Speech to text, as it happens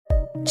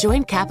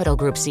Join Capital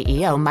Group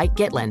CEO Mike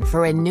Gitlin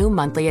for a new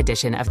monthly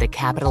edition of the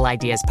Capital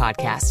Ideas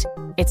Podcast.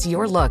 It's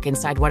your look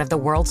inside one of the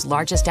world's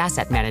largest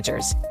asset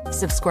managers.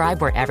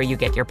 Subscribe wherever you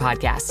get your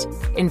podcasts.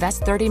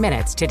 Invest 30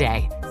 minutes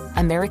today.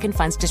 American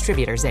Funds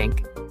Distributors,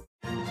 Inc.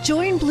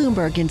 Join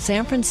Bloomberg in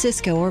San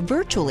Francisco or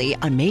virtually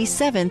on May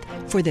 7th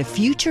for The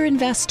Future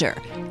Investor,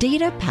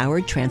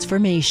 Data-Powered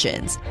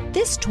Transformations.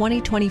 This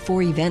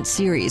 2024 event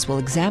series will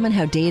examine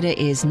how data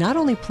is not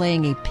only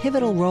playing a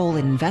pivotal role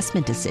in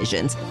investment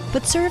decisions,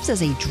 but serves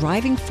as a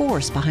driving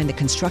force behind the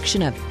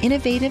construction of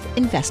innovative,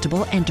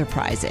 investable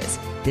enterprises.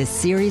 This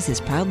series is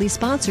proudly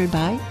sponsored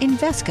by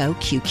Invesco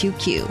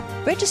QQQ.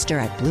 Register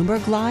at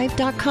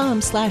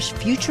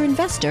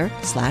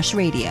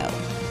bloomberglive.com/futureinvestor/radio.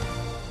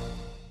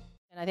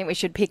 I think we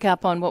should pick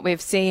up on what we've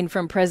seen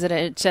from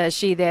President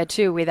Xi there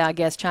too with our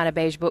guest, China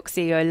Beige Book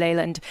CEO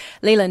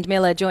Leland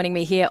Miller, joining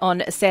me here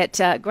on set.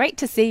 Great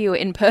to see you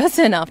in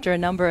person after a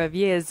number of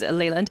years,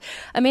 Leland.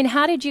 I mean,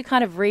 how did you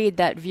kind of read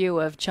that view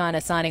of China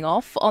signing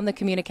off on the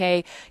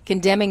communique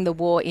condemning the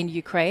war in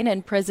Ukraine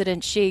and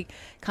President Xi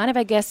kind of,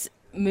 I guess,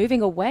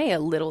 moving away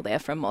a little there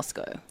from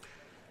Moscow?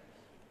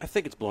 I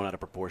think it's blown out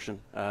of proportion.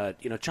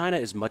 China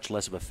is much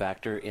less of a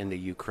factor in the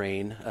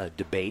Ukraine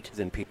debate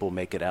than people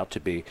make it out to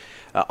be.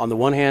 On the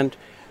one hand,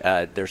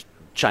 there's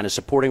China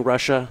supporting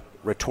Russia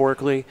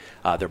rhetorically.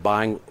 They're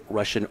buying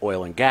Russian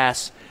oil and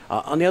gas.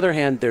 On the other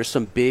hand, there's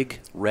some big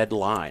red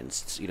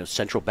lines,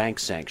 central bank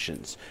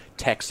sanctions,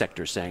 tech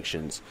sector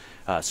sanctions,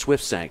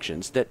 SWIFT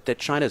sanctions that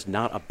China is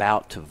not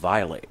about to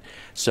violate.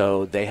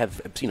 So they have,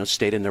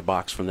 stayed in their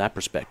box from that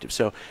perspective.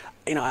 So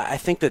I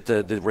think that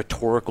the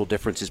rhetorical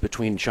differences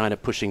between China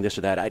pushing this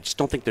or that, I just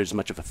don't think there's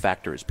much of a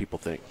factor as people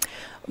think.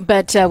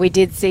 But we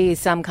did see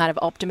some kind of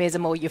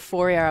optimism or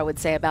euphoria, I would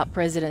say, about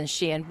President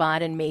Xi and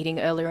Biden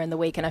meeting earlier in the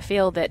week. And I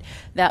feel that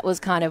that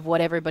was kind of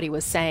what everybody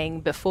was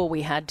saying before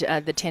we had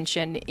the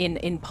tension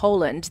in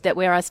Poland, that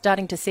we are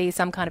starting to see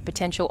some kind of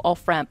potential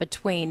off-ramp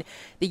between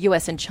the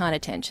US and China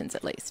tensions,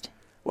 at least.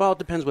 Well, it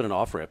depends what an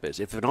off-ramp is.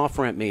 If an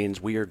off-ramp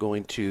means we are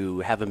going to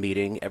have a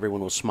meeting,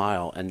 everyone will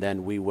smile, and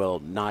then we will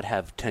not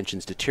have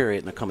tensions deteriorate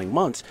in the coming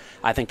months,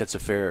 I think that's a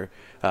fair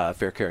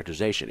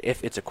characterization.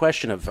 If it's a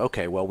question of,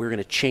 okay, well, we're going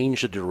to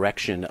change the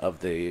direction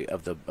of the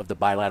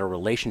bilateral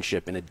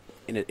relationship in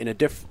a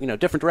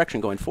different direction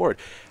going forward,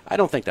 I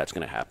don't think that's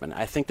going to happen.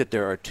 I think that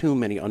there are too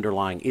many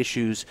underlying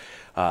issues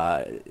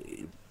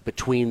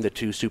between the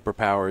two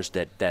superpowers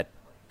that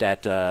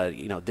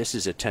this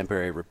is a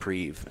temporary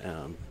reprieve.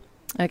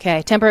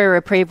 Okay, temporary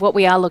reprieve. What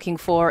we are looking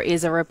for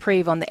is a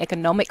reprieve on the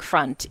economic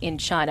front in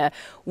China.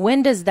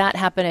 When does that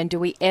happen, and do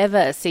we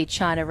ever see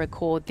China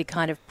record the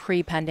kind of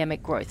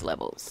pre-pandemic growth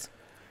levels?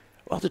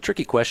 Well, it's a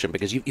tricky question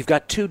because you've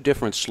got two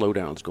different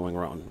slowdowns going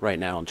on right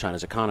now in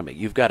China's economy.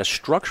 You've got a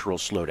structural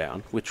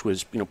slowdown, which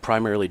was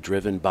primarily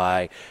driven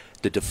by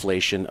the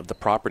deflation of the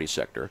property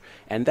sector.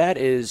 And that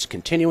is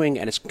continuing,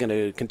 and it's going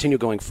to continue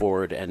going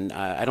forward, and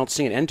I don't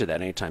see an end to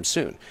that anytime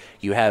soon.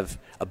 You have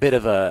a bit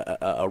of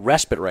a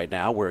respite right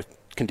now where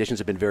conditions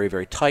have been very,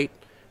 very tight,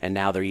 and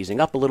now they're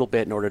easing up a little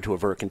bit in order to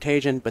avert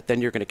contagion, but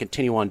then you're going to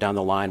continue on down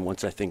the line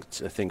once I think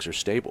things are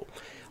stable.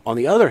 On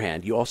the other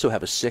hand, you also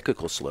have a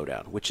cyclical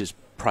slowdown, which is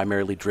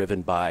primarily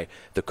driven by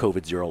the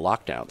COVID-0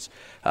 lockdowns.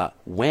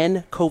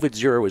 When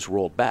COVID-0 is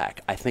rolled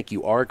back, I think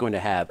you are going to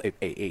have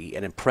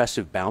an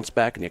impressive bounce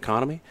back in the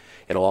economy.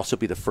 It'll also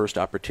be the first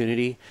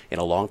opportunity in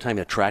a long time,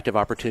 an attractive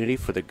opportunity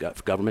for the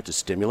government to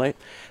stimulate.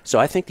 So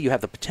I think that you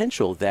have the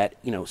potential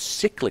that,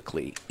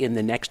 cyclically in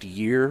the next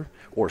year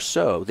or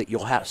so, that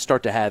you'll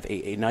start to have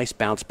a nice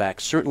bounce back,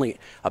 certainly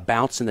a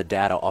bounce in the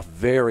data off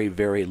very,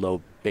 very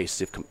low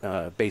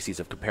bases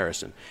of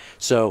comparison.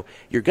 So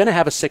you're going to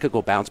have a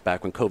cyclical bounce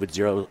back when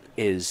COVID-0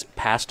 is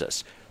past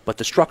us, but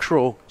the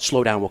structural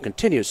slowdown will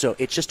continue. So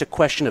it's just a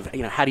question of,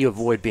 how do you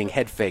avoid being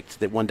head faked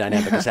that one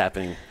dynamic is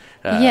happening,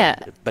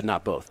 but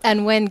not both.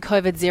 And when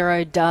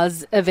COVID-0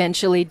 does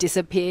eventually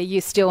disappear, you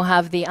still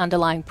have the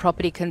underlying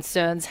property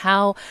concerns.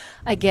 How,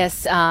 I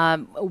guess,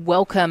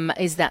 welcome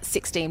is that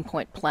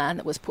 16-point plan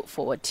that was put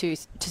forward to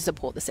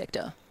support the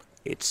sector?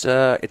 It's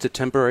a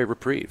temporary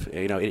reprieve.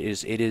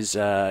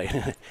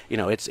 The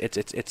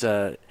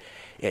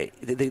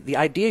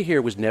idea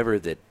here was never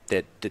that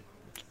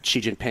Xi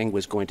Jinping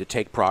was going to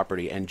take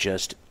property and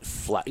just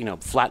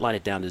flatline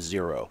it down to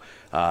zero,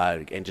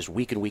 and just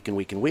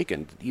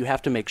weaken. You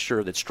have to make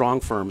sure that strong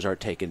firms are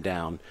taken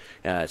down,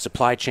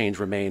 supply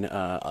chains remain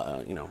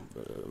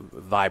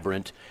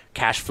vibrant,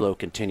 cash flow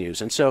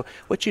continues. And so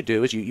what you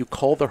do is you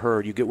cull the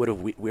herd, you get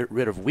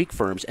rid of weak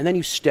firms, and then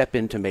you step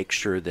in to make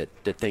sure that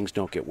things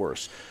don't get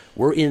worse.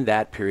 We're in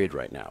that period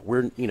right now.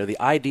 The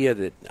idea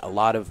that a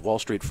lot of Wall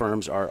Street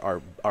firms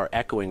are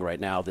echoing right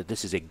now that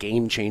this is a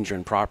game changer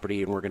in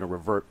property and we're going to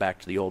revert back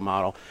to the old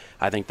model,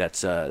 I think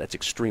that's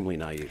extremely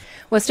naive.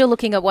 We're still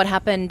looking at what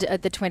happened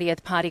at the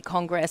 20th Party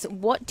Congress.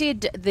 What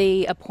did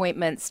the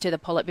appointments to the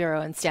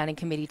Politburo and Standing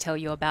Committee tell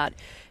you about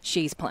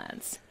Xi's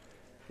plans?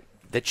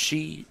 That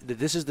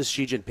this is the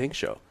Xi Jinping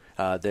show.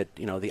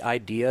 The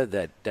idea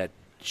that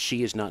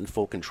Xi is not in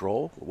full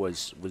control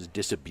was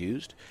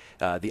disabused.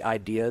 The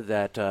idea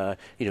that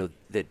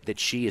that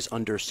Xi is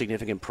under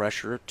significant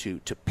pressure to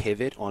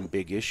pivot on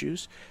big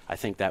issues. I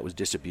think that was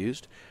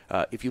disabused.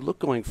 If you look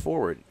going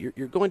forward,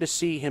 you're going to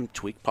see him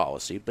tweak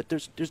policy, but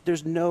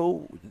there's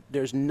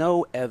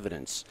no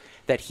evidence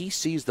that he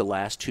sees the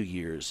last 2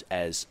 years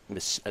as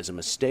a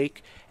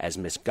mistake, as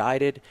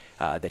misguided,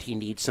 that he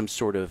needs some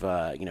sort of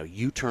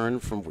U-turn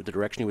from the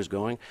direction he was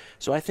going.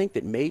 So I think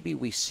that maybe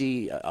we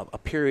see a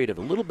period of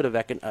a little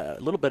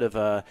bit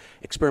of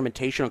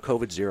experimentation on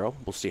COVID zero.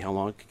 We'll see how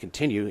long it can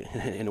continue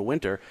in the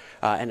winter,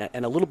 and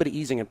a little bit of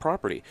easing in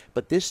property.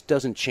 But this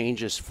doesn't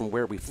change us from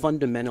where we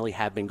fundamentally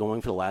have been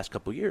going for the last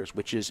couple of years,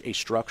 which is a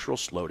structural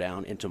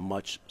slowdown into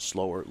much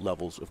slower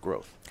levels of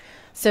growth.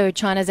 So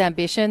China's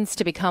ambitions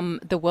to become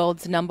the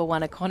world's number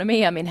one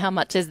economy, I mean, how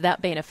much has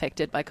that been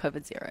affected by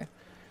COVID zero?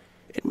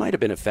 It might have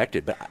been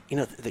affected, but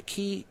the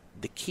key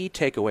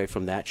takeaway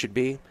from that should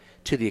be,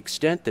 to the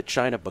extent that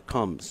China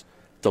becomes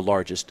the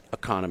largest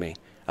economy,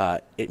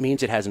 it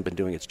means it hasn't been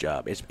doing its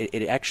job.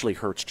 It actually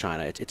hurts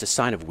China. It's a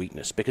sign of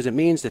weakness, because it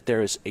means that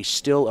there is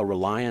still a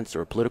reliance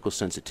or a political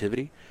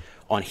sensitivity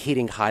on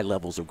hitting high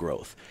levels of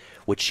growth.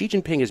 What Xi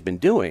Jinping has been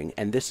doing,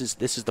 and this is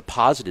the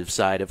positive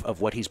side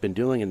of what he's been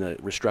doing in the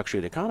restructuring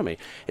of the economy,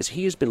 is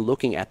he has been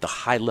looking at the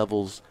high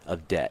levels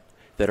of debt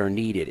that are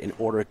needed in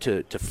order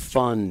to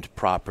fund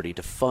property,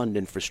 to fund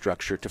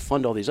infrastructure, to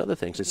fund all these other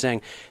things, and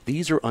saying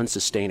these are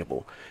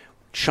unsustainable.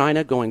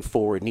 China going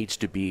forward needs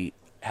to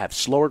have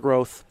slower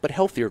growth but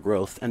healthier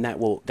growth, and that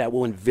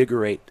will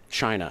invigorate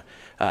China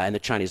and the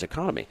Chinese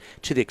economy.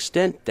 To the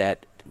extent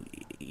that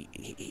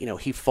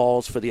he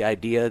falls for the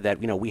idea that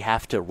we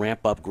have to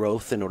ramp up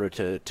growth in order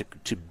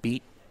to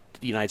beat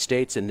the United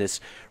States in this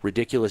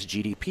ridiculous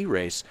GDP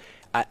race,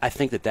 I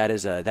think that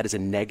is a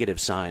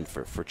negative sign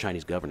for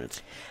Chinese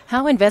governance.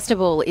 How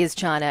investable is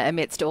China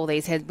amidst all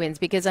these headwinds?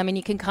 Because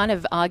you can kind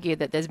of argue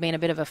that there's been a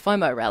bit of a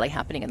FOMO rally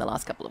happening in the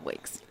last couple of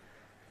weeks.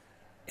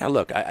 Now,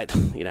 look,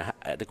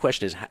 the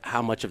question is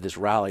how much of this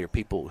rally are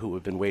people who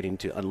have been waiting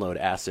to unload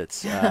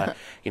assets?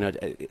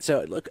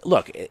 So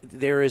look,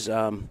 there is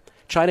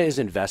China is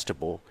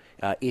investable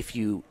if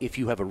you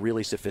have a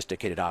really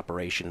sophisticated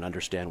operation and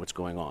understand what's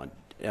going on.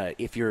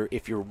 If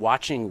you're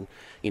watching,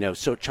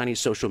 Chinese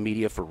social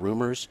media for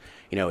rumors,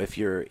 if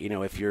you're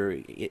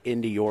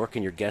in New York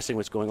and you're guessing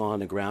what's going on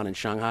the ground in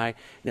Shanghai,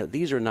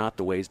 these are not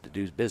the ways to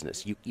do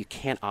business. You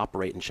can't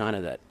operate in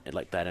China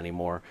like that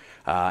anymore,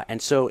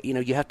 and so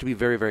you have to be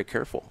very, very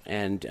careful.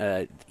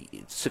 And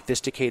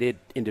sophisticated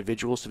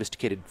individuals,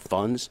 sophisticated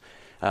funds,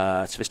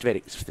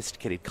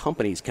 sophisticated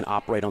companies can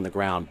operate on the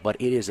ground, but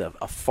it is a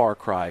far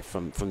cry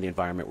from the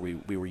environment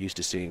we were used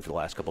to seeing for the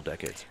last couple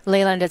decades.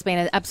 Leland, it's been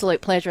an absolute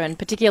pleasure, and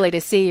particularly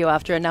to see you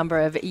after a number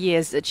of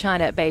years.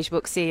 China Beige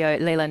Book CEO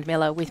Leland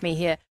Miller with me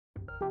here.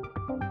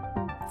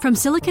 From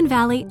Silicon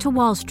Valley to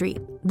Wall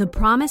Street, the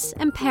promise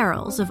and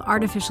perils of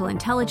artificial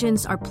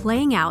intelligence are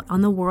playing out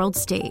on the world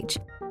stage.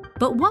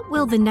 But what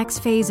will the next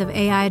phase of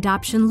AI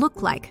adoption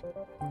look like?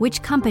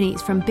 Which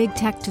companies, from big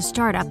tech to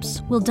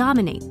startups, will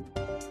dominate?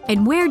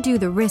 And where do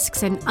the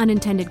risks and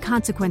unintended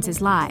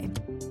consequences lie?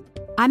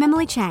 I'm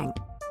Emily Chang.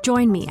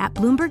 Join me at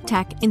Bloomberg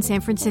Tech in San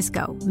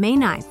Francisco, May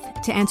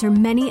 9th, to answer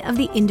many of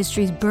the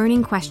industry's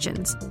burning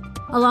questions,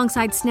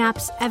 alongside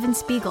Snap's Evan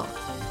Spiegel,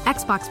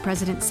 Xbox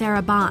President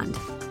Sarah Bond,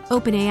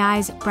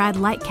 OpenAI's Brad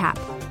Lightcap,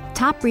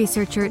 top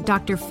researcher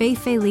Dr. Fei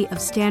Li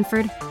of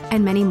Stanford,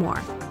 and many more.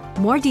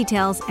 More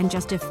details and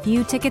just a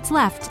few tickets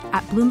left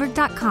at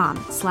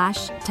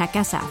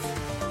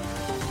Bloomberg.com/TechSF.